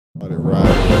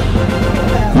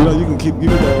You know, you can go all the way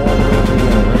up and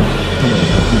down, right? Come on,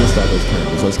 you can start those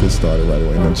candles. Let's get started right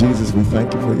away. Now, Jesus, we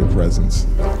thank you for your presence.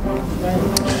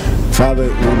 Father,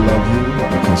 we love you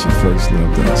because you first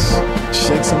loved us.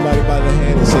 Shake somebody by the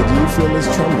hand and say, do you feel this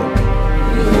tremble?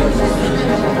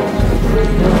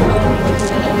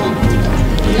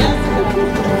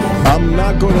 I'm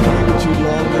not going to be with you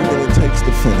longer than it takes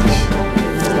to finish.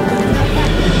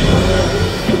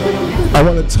 I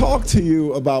want to talk to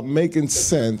you about making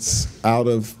sense out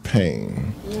of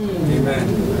pain. Amen.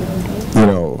 You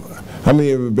know, how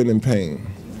many of you have been in pain?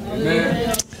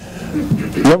 Amen.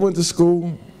 You ever went to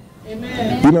school?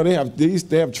 Amen. You know,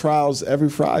 they have trials every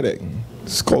Friday.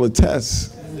 It's called a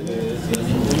test.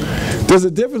 There's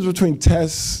a difference between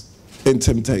tests and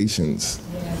temptations.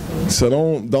 So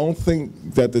don't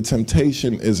think that the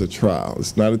temptation is a trial.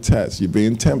 It's not a test. You're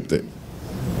being tempted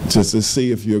just to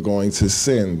see if you're going to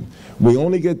sin. We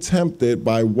only get tempted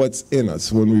by what's in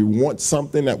us. When we want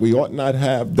something that we ought not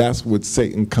have, that's what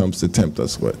Satan comes to tempt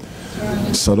us with.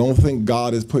 So don't think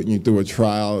God is putting you through a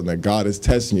trial and that God is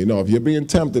testing you. No, if you're being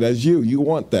tempted as you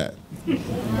want that.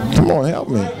 Come on, help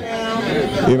me.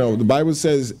 You know, the Bible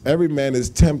says every man is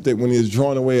tempted when he is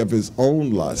drawn away of his own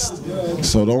lust.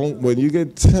 So when you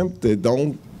get tempted,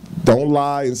 don't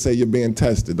lie and say you're being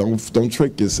tested. Don't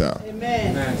trick yourself.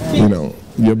 Amen. You know,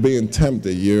 you're being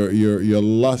tempted. You're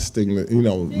lusting. You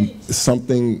know,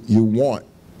 something you want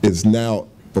is now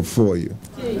before you.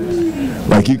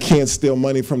 Like you can't steal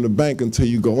money from the bank until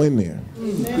you go in there.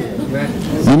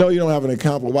 Amen. You know you don't have an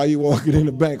account, but why are you walking in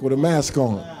the bank with a mask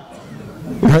on?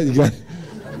 Right?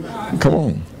 Come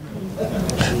on.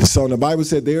 So the Bible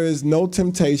said there is no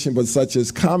temptation but such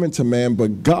as common to man,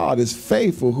 but God is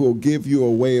faithful who will give you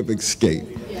a way of escape.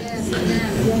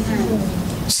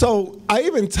 So I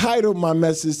even titled my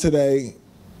message today,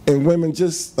 and women,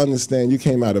 just understand you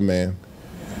came out of man.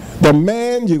 The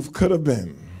man you could have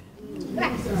been.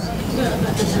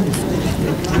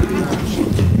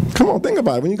 Come on, think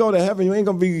about it. When you go to heaven, you ain't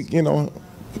going to be, you know,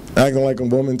 acting like a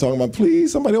woman talking about,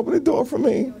 please, somebody open the door for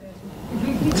me.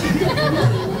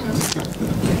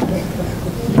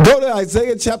 Go to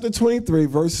Isaiah chapter 23,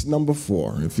 verse number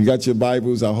 4. If you got your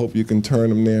Bibles, I hope you can turn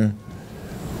them there.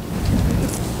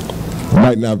 I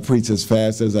might not preach as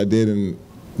fast as I did in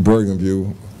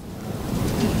Bergenview,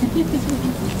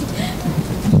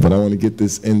 but I want to get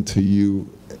this into you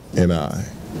and I.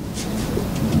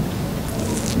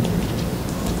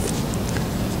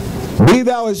 Be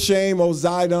thou ashamed, O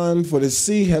Zidon, for the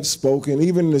sea hath spoken,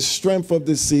 even the strength of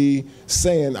the sea,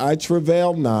 saying, I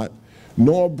travail not,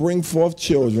 nor bring forth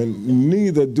children,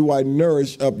 neither do I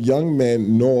nourish up young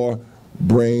men, nor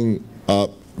bring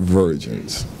up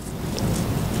virgins.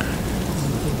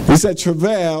 He said,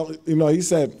 travail, you know, he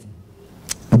said,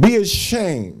 be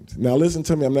ashamed. Now listen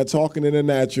to me, I'm not talking in the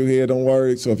natural here, don't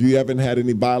worry. So if you haven't had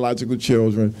any biological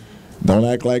children, don't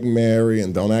act like Mary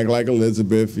and don't act like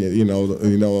Elizabeth, you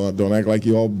know, don't act like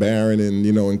you're all barren and,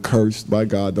 you know, and cursed by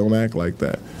God. Don't act like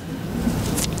that.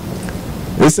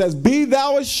 It says, be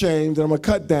thou ashamed, and I'm going to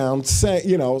cut down,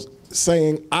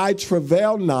 saying, I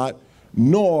travail not,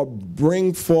 nor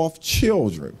bring forth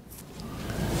children.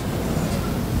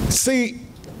 See,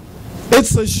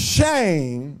 it's a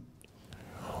shame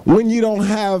when you don't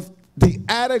have the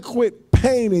adequate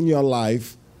pain in your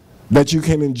life that you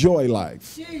can enjoy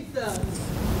life. Jesus.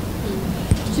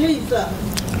 Jesus.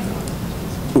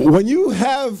 When you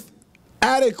have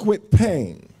adequate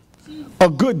pain, a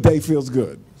good day feels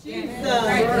good.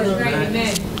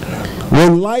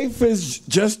 When life is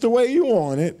just the way you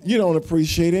want it, you don't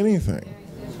appreciate anything.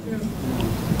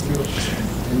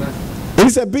 He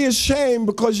said, be ashamed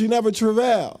because you never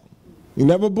travail. You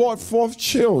never brought forth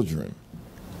children.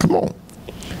 Come on.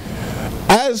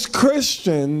 As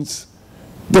Christians,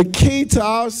 the key to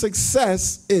our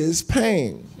success is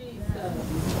pain.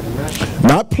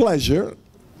 Not pleasure,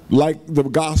 like the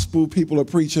gospel people are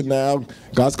preaching now.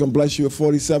 God's going to bless you with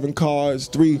 47 cars,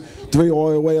 three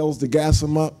oil wells to gas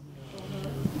them up.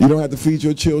 You don't have to feed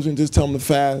your children, just tell them to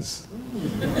fast.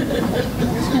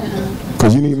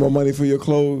 Because you need more money for your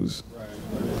clothes.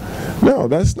 No,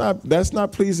 that's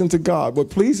not pleasing to God.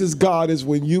 What pleases God is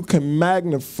when you can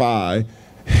magnify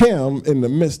Him in the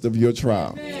midst of your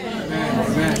trial.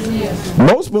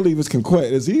 Most believers can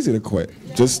quit. It's easy to quit.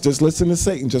 Just listen to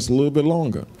Satan just a little bit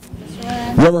longer.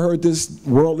 You ever heard this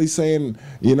worldly saying,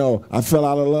 you know, I fell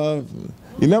out of love?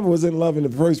 You never was in love in the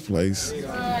first place.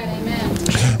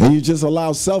 And you just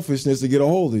allow selfishness to get a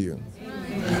hold of you.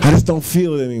 I just don't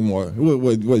feel it anymore.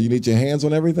 What, you need your hands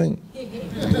on everything?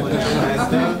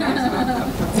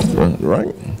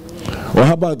 Right? Well,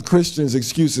 how about Christians'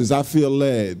 excuses? I feel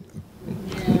led.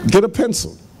 Get a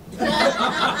pencil.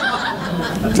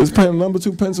 Just put a number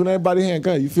 2 pencil in everybody's hand.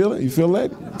 Go ahead. You feel it? You feel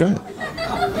that? Go ahead.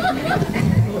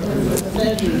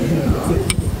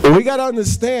 We got to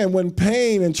understand when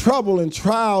pain and trouble and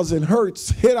trials and hurts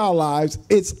hit our lives,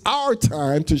 it's our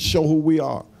time to show who we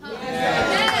are.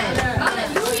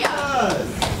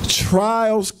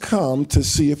 Trials come to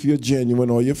see if you're genuine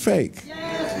or you're fake.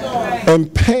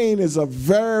 And pain is a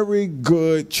very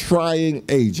good trying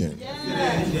agent.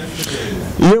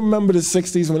 You remember the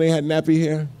 60s when they had nappy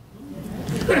hair?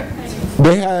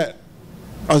 They had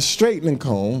a straightening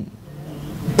comb,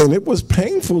 and it was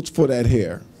painful for that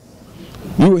hair.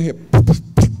 You would hear.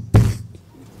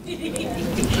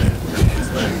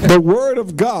 The word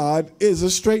of God is a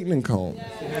straightening comb.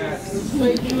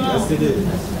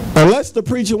 Unless the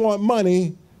preacher want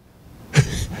money,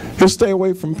 he'll stay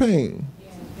away from pain.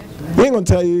 He ain't gonna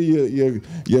tell you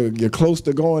you're close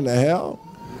to going to hell.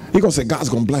 He gonna say God's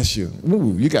gonna bless you.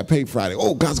 Ooh, you got paid Friday.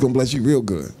 Oh, God's gonna bless you real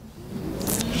good.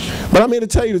 But I'm here to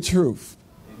tell you the truth.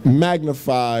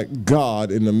 Magnify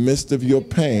God in the midst of your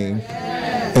pain,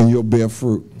 and you'll bear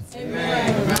fruit. No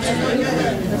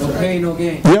pain, no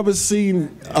gain. You ever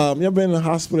seen? You ever been in a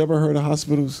hospital? Ever heard of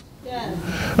hospitals? Yeah.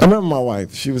 I remember my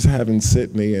wife. She was having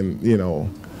Sydney, and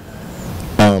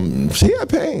she had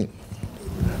pain.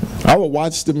 I would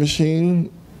watch the machine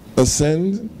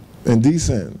ascend and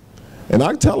descend. And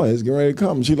I tell her it's getting ready to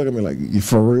come. She look at me like, you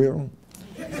for real?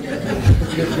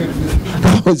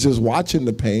 I was just watching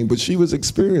the pain, but she was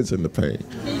experiencing the pain.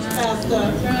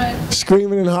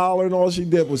 Screaming and hollering, all she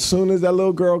did was as soon as that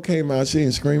little girl came out, she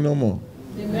didn't scream no more.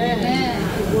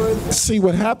 Amen. See,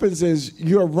 what happens is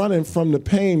you're running from the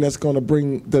pain that's going to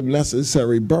bring the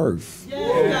necessary birth.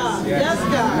 Yes, God. Yes,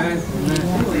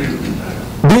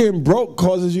 God. Being broke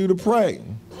causes you to pray.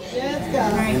 Yes,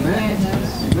 God. Amen.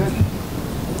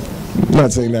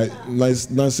 Not saying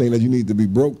that you need to be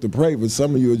broke to pray, but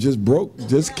some of you are just broke.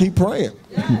 Just keep praying.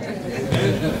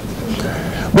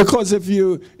 Because if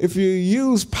you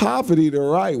use poverty the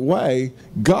right way,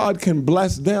 God can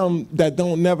bless them that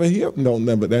don't never hear. Don't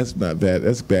never. That's not bad.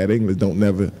 That's bad English. Don't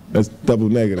never. That's double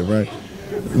negative, right?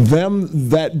 Them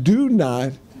that do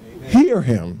not hear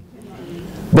him,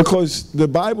 because the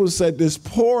Bible said this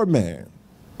poor man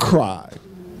cried,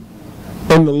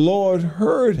 and the Lord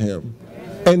heard him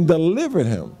and delivered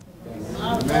him.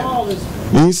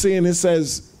 You see, and it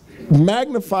says,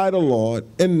 magnify the Lord,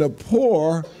 and the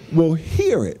poor will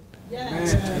hear it.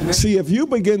 Yes. See, if you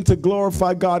begin to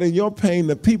glorify God in your pain,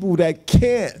 the people that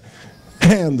can't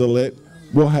handle it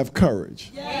will have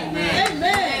courage. Yes.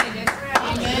 Amen.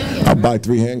 I'll buy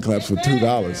 3 hand claps for $2.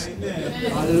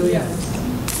 Hallelujah.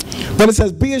 But it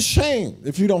says, be ashamed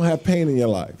if you don't have pain in your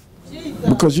life,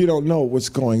 because you don't know what's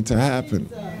going to happen.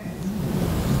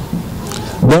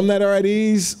 Them that are at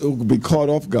ease will be caught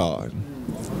off guard.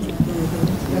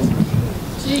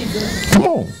 Come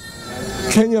on.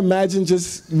 Can you imagine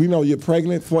just, you're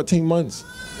pregnant 14 months?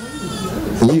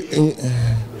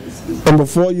 And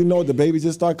before you know it, the baby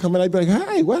just start coming out. You'd be like,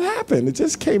 hey, what happened? It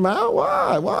just came out?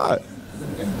 Why? Why?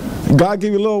 God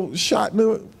give you a little shot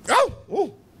into it. Oh!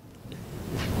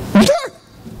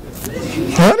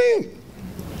 Honey!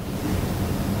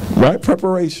 Right?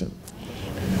 Preparation.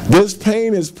 This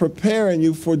pain is preparing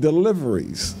you for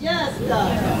deliveries. Yes,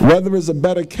 God. Whether it's a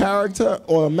better character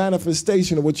or a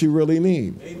manifestation of what you really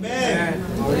need. Amen.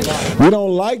 You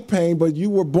don't like pain, but you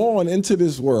were born into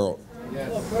this world. Yes.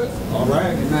 All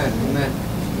right. Amen. Amen.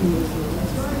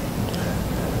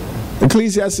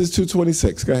 Ecclesiastes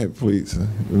 2:26. Go ahead, please.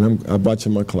 I bought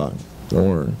you my clock. Don't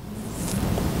worry.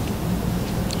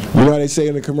 You know how they say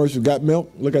in the commercial, got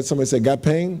milk? Look at somebody and say, got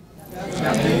pain?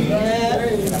 Got pain.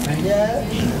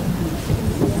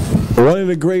 One of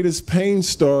the greatest pain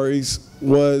stories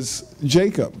was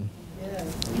Jacob.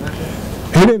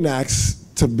 He didn't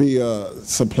ask to be a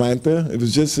supplanter. It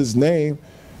was just his name.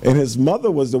 And his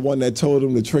mother was the one that told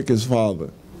him to trick his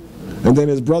father. And then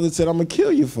his brother said, I'm going to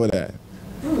kill you for that.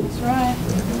 That's right.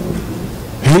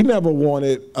 He never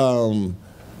wanted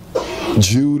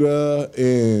Judah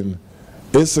and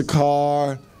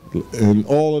Issachar and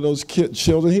all of those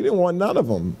children. He didn't want none of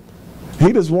them.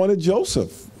 He just wanted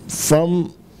Joseph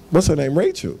from, what's her name,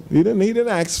 Rachel. He did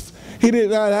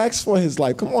not ask for his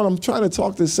life. Come on, I'm trying to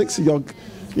talk to 6 of y'all.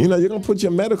 You're going to put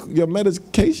your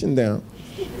medication down.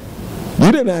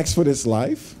 You didn't ask for this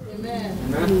life. Amen.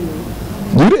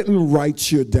 You didn't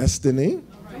write your destiny.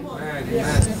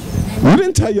 You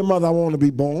didn't tell your mother, I want to be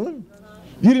born.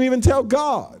 You didn't even tell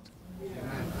God.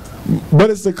 But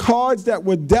it's the cards that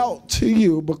were dealt to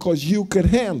you because you could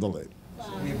handle it.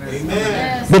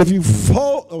 Amen. But if you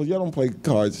fold, y'all don't play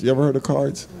cards. You ever heard of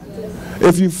cards?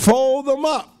 If you fold them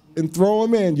up and throw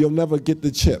them in, you'll never get the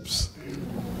chips.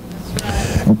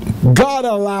 God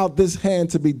allowed this hand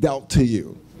to be dealt to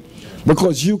you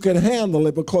because you can handle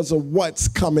it because of what's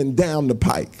coming down the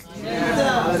pike.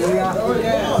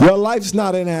 Your life's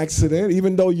not an accident,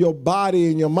 even though your body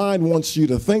and your mind wants you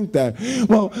to think that.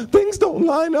 Well, things don't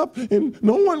line up and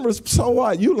no one, so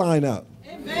what? You line up.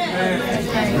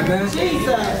 Amen.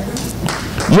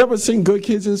 Jesus. You ever seen good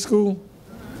kids in school?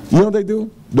 You know what they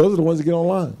do? Those are the ones that get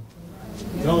online.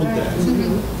 Don't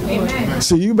they? Amen.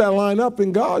 So you better line up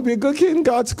in God, be a good kid in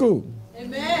God's school.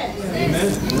 Amen.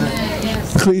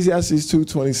 Ecclesiastes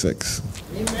 2:26.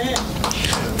 Amen.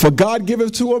 For God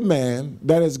giveth to a man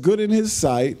that is good in his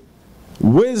sight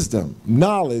wisdom,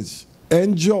 knowledge,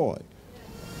 and joy.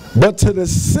 But to the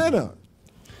sinner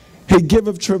he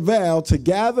giveth travail to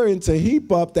gather and to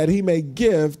heap up, that he may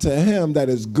give to him that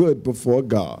is good before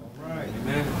God. Right.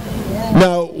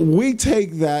 Now, we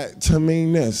take that to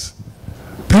mean this.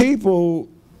 People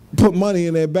put money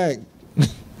in their bank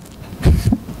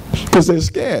because they're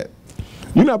scared.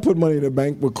 You're not putting money in the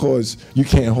bank because you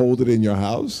can't hold it in your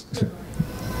house.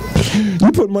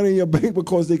 You put money in your bank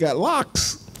because they got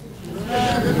locks.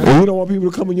 And you don't want people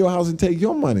to come in your house and take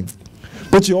your money.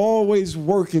 But you're always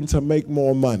working to make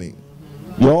more money.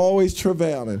 You're always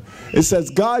travailing. It says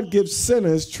God gives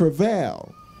sinners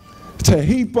travail to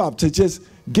heap up, to just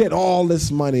get all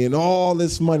this money and all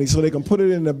this money so they can put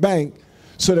it in the bank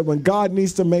so that when God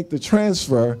needs to make the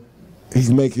transfer,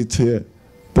 he's making it to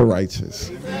the righteous.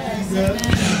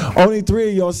 Amen. Only 3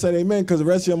 of y'all said amen because the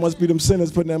rest of y'all must be them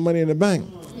sinners putting that money in the bank.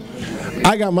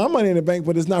 I got my money in the bank,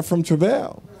 but it's not from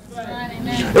travail.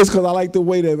 It's because I like the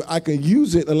way that I can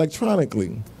use it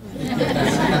electronically.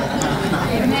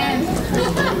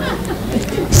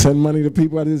 Send money to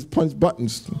people, I just punch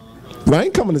buttons. I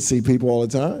ain't coming to see people all the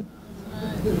time.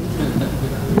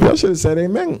 Y'all should have said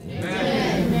amen.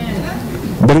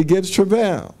 But he gives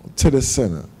travail to the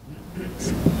sinner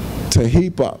to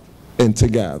heap up and to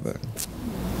gather.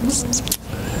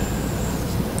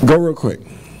 Go real quick.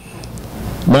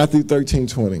 Matthew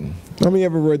 13:20. How many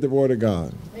ever read the word of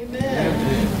God?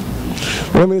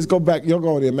 Amen. Let me just go back. You'll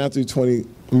go there. Matthew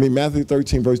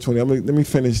 13, verse 20. Let me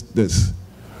finish this.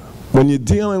 When you're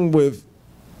dealing with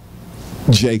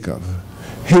Jacob,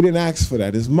 he didn't ask for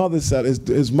that. His mother said,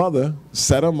 his mother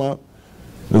set him up.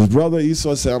 His brother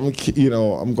Esau said, I'm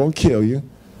going to kill you.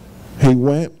 He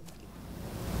went,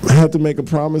 had to make a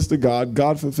promise to God.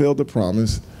 God fulfilled the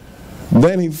promise.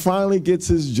 Then he finally gets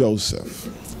his Joseph.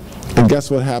 And guess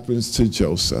what happens to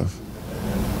Joseph?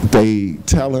 They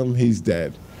tell him he's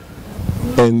dead.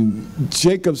 And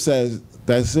Jacob says,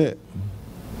 that's it.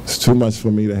 It's too much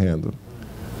for me to handle.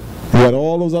 He had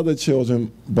all those other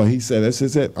children, but he said, this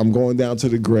is it. I'm going down to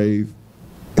the grave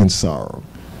in sorrow.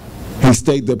 He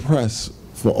stayed depressed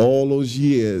for all those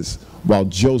years while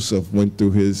Joseph went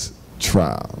through his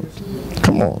trial.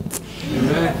 Come on.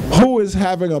 Amen. Who is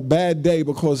having a bad day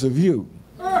because of you?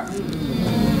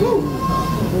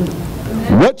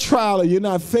 What trial are you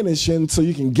not finishing so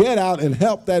you can get out and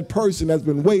help that person that's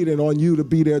been waiting on you to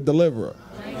be their deliverer?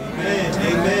 Amen.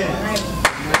 Amen.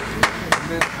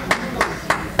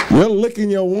 You're licking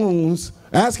your wounds,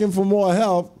 asking for more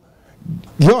help.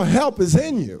 Your help is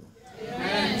in you.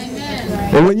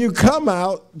 Amen. And when you come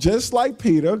out, just like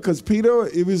Peter, because Peter,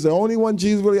 he was the only one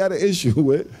Jesus really had an issue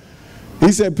with,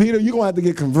 he said, Peter, you're going to have to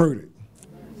get converted.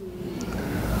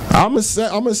 I'm going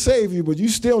to save you, but you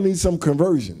still need some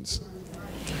conversions.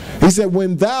 He said,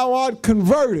 when thou art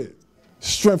converted,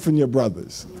 strengthen your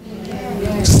brothers.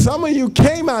 Some of you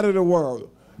came out of the world.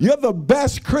 You're the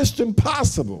best Christian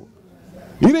possible.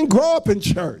 You didn't grow up in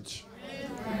church.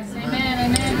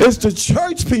 It's the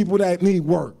church people that need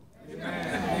work.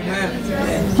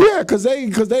 Yeah, because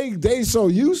they so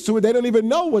used to it, they don't even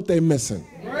know what they're missing.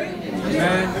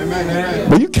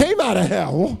 But you came out of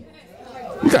hell.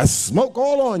 You got smoke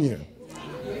all on you.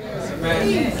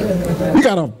 You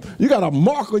got a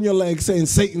mark on your leg saying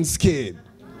Satan's kid.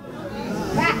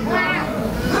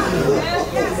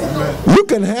 You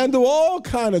can handle all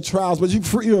kind of trials, but you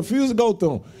refuse to go through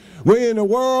them. When you're in the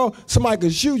world, somebody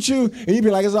can shoot you, and you be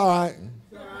like, it's all right.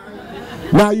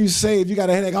 Now you saved, you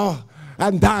got a headache. Oh,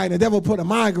 I'm dying. The devil put a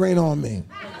migraine on me.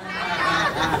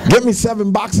 Get me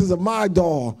 7 boxes of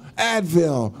Midol,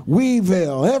 Advil,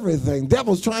 Weevil, everything.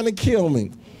 Devil's trying to kill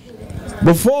me.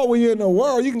 Before, when you're in the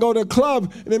world, you can go to a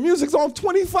club, and the music's on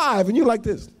 25, and you're like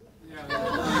this.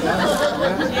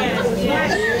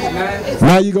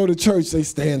 Now you go to church, they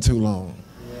stand too long.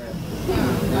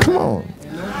 Come on.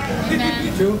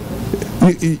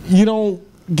 You don't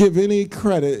give any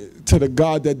credit to the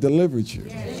God that delivered you.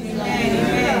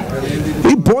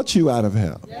 He brought you out of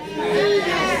hell.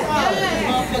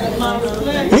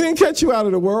 He didn't catch you out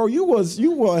of the world. You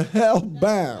were hell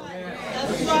bound.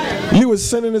 You were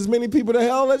sending as many people to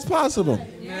hell as possible.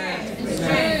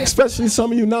 Especially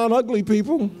some of you non-ugly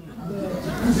people.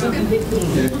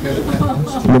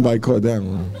 Nobody caught that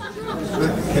one.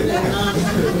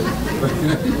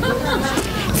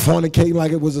 Fornicating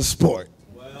like it was a sport.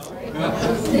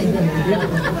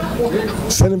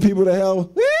 Sending people to hell.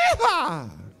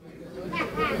 Yeehaw!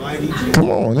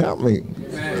 Come on, help me.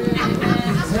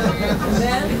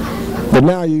 But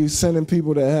now you're sending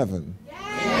people to heaven.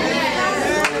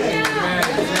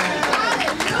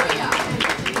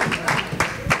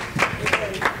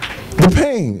 The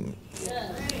pain.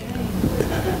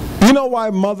 You know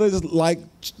why mothers like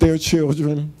their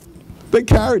children? They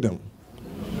carried them.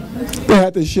 They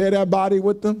had to share that body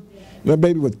with them. That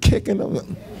baby was kicking them.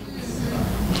 And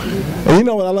you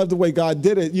know what? I love the way God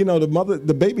did it. You know,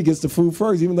 the baby gets the food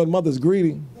first, even though the mother's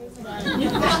greedy.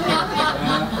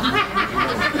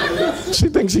 She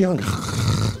thinks she hungry.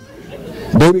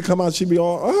 Baby come out, she be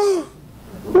all,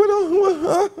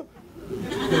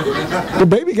 The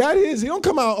baby got his. He don't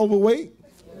come out overweight.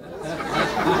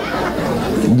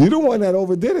 You the one that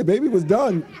overdid it. Baby was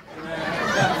done.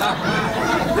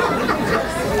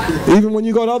 Even when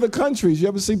you go to other countries, you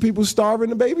ever see people starving,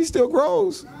 the baby still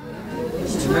grows.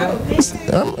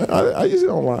 I usually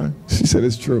don't lie. She said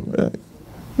it's true.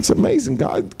 It's amazing.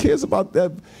 God cares about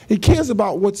that. He cares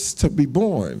about what's to be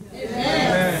born.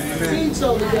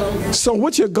 So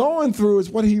what you're going through is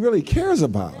what he really cares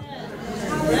about.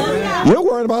 You're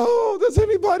worried about, oh, does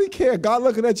anybody care? God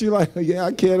looking at you like, yeah,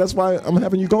 I care. That's why I'm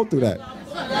having you go through that.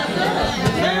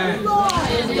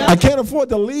 I can't afford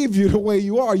to leave you the way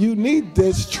you are. You need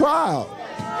this trial.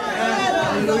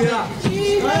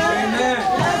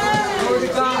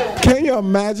 Can you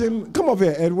imagine? Come over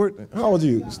here, Edward. How old are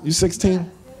you? You 16?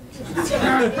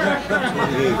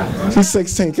 He's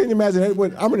 16. Can you imagine,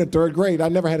 Edward? I'm in the 3rd grade. I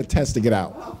never had a test to get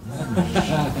out.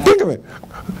 Think of it.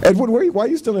 Edward, why are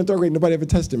you still in 3rd grade? Nobody ever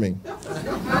tested me.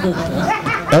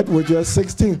 Edward, you're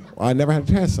 16. Well, I never had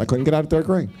a test. I couldn't get out of 3rd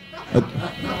grade.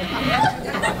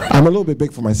 I'm a little bit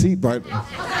big for my seat, but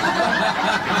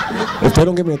if they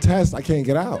don't give me a test, I can't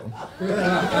get out.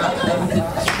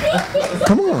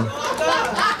 Come on.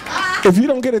 If you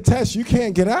don't get a test, you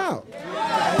can't get out.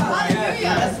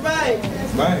 That's right.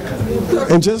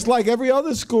 And just like every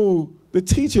other school, the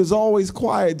teacher's always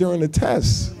quiet during the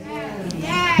tests.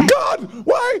 God,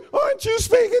 why aren't you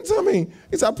speaking to me?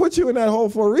 He said, I put you in that hole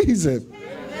for a reason.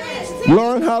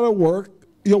 Learn how to work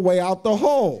your way out the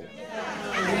hole.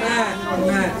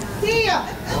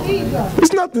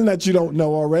 There's nothing that you don't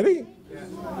know already.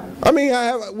 I mean,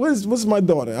 what's my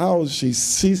daughter? How old is she?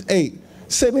 She's 8.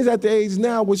 Sydney's at the age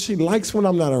now where she likes when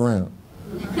I'm not around.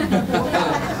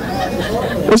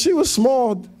 When she was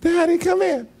small, Daddy, come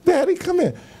here. Daddy, come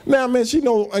here. Now, man, she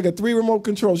know like a 3 remote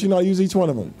controls. She know how to use each one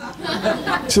of them.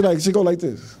 She go like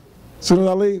this. As soon as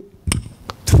I leave.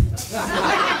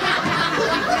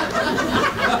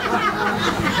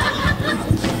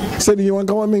 Sydney, you want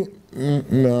to go with me?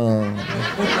 No.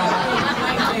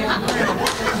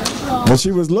 When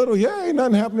she was little, yeah, ain't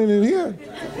nothing happening in here.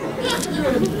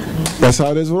 That's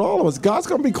how it is with all of us. God's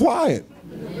going to be quiet.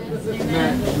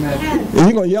 And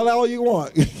you're going to yell all you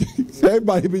want.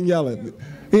 Everybody been yelling.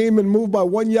 He ain't been moved by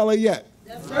one yeller yet.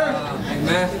 That's right.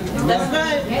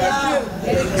 That's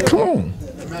right. Come on.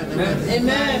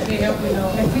 Amen.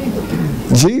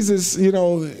 Jesus,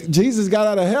 Jesus got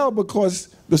out of hell because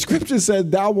the scripture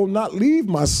said, thou will not leave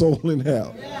my soul in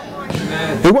hell.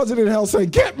 He wasn't in hell saying,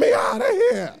 get me out of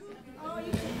here.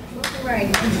 Right.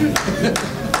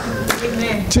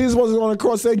 Jesus wasn't on the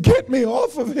cross saying, get me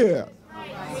off of here.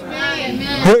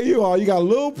 Amen. Here you are, you got a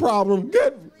little problem.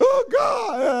 Oh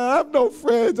God, I have no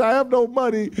friends, I have no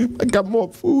money, I got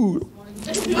more food.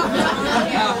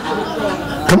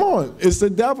 Come on, it's the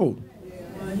devil.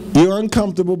 You're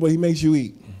uncomfortable, but he makes you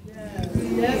eat.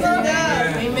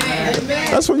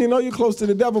 That's when you know you're close to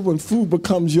the devil, when food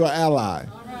becomes your ally.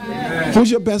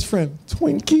 Who's your best friend?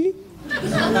 Twinkie?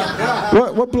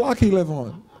 What block he live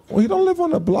on? Well, he don't live on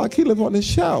the block, he live on the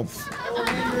shelf.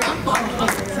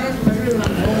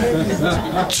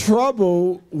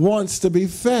 Trouble wants to be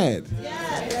fed.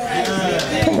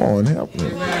 Come on, help me.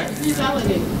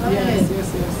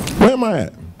 Where am I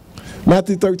at?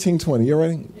 Matthew 13:20. You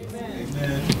ready?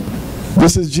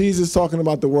 This is Jesus talking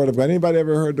about the Word of God. Anybody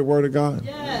ever heard the Word of God?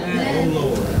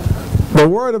 The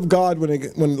Word of God,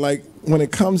 when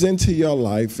it comes into your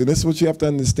life, and this is what you have to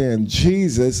understand,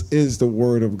 Jesus is the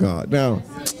Word of God. Now,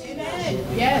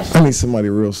 I need somebody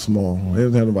real small. I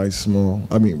don't have anybody small.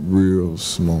 I mean real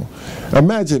small.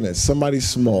 Imagine this, somebody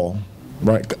small,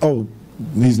 right? Oh,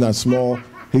 he's not small.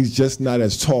 He's just not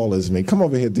as tall as me. Come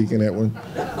over here, Deacon Edwin.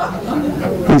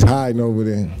 He's hiding over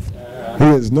there. He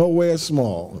is nowhere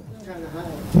small.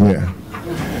 Yeah.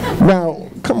 Now,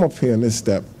 come up here in this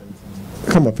step.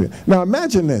 Come up here. Now,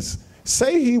 imagine this.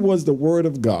 Say he was the Word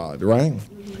of God, right?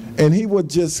 And he would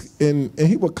just, and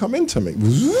he would come into me.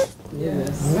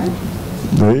 Yes.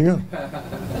 There you go.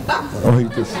 Oh, he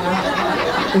just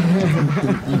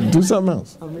do something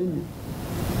else. I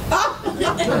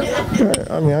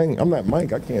mean, I'm not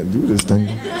Mike. I can't do this thing.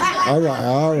 All right,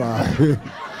 all right.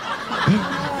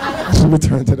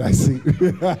 Return to that seat.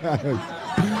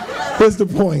 Here's the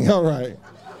point. All right.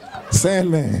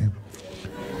 Sandman.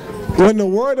 When the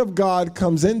Word of God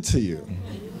comes into you,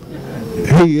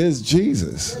 He is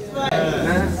Jesus.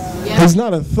 He's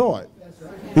not a thought.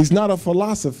 He's not a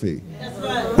philosophy.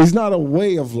 He's not a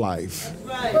way of life.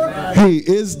 He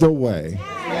is the way,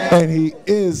 and He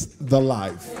is the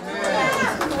life.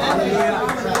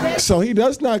 So He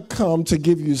does not come to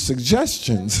give you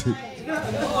suggestions.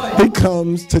 He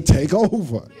comes to take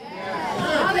over.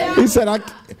 He said, I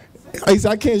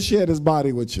can't share this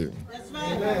body with you.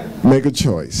 Make a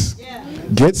choice.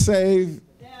 Get saved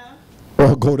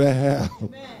or go to hell.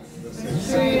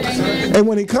 And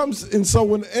when He comes, and so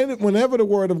whenever the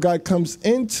Word of God comes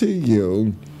into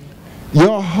you,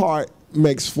 your heart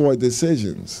makes 4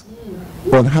 decisions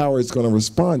on how it's going to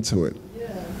respond to it.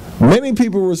 Many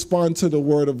people respond to the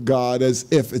Word of God as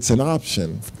if it's an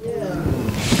option.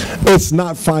 It's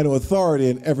not final authority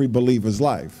in every believer's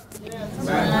life.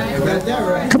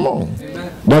 Come on.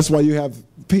 That's why you have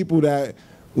people that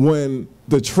when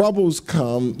the troubles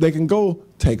come, they can go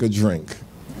take a drink.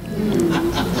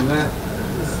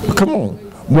 Come on.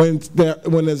 When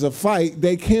there's a fight,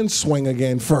 they can swing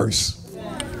again first.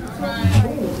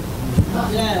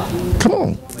 Come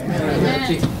on.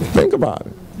 Think about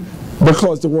it.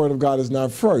 Because the Word of God is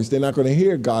not first. They're not going to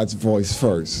hear God's voice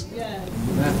first.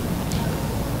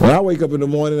 When I wake up in the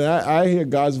morning, I hear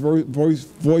God's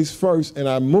voice first, and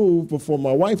I move before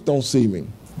my wife don't see me.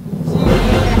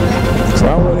 So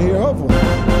I want to hear her voice.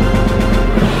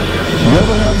 You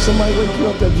ever have somebody wake you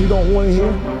up that you don't want to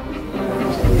hear?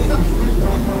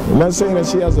 I'm not saying that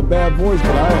she has a bad voice,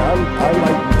 but I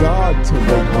like God to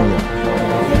wake me up.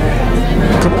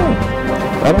 Come on.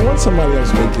 I don't want somebody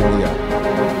else waking me up.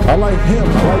 I like Him.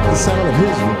 I like the sound of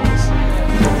His voice.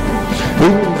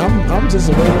 Even I'm just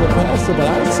a regular pastor,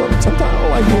 but sometimes I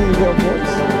don't like hearing your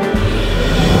voice.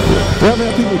 You ever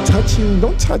have people touch you?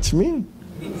 Don't touch me.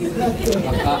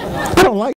 I don't like